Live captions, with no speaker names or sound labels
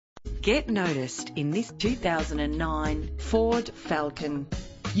Get noticed in this 2009 Ford Falcon.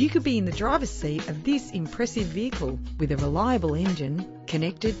 You could be in the driver's seat of this impressive vehicle with a reliable engine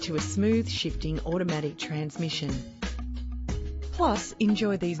connected to a smooth shifting automatic transmission. Plus,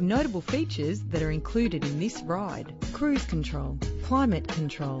 enjoy these notable features that are included in this ride: cruise control, climate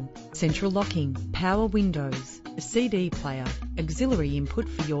control, central locking, power windows, a CD player, auxiliary input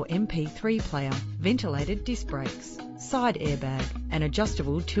for your MP3 player, ventilated disc brakes, side airbag, and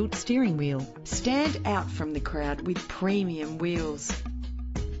adjustable tilt steering wheel. Stand out from the crowd with premium wheels.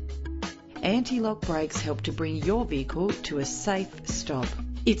 Anti-lock brakes help to bring your vehicle to a safe stop.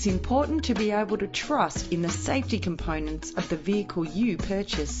 It's important to be able to trust in the safety components of the vehicle you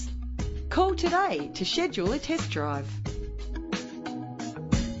purchase. Call today to schedule a test drive.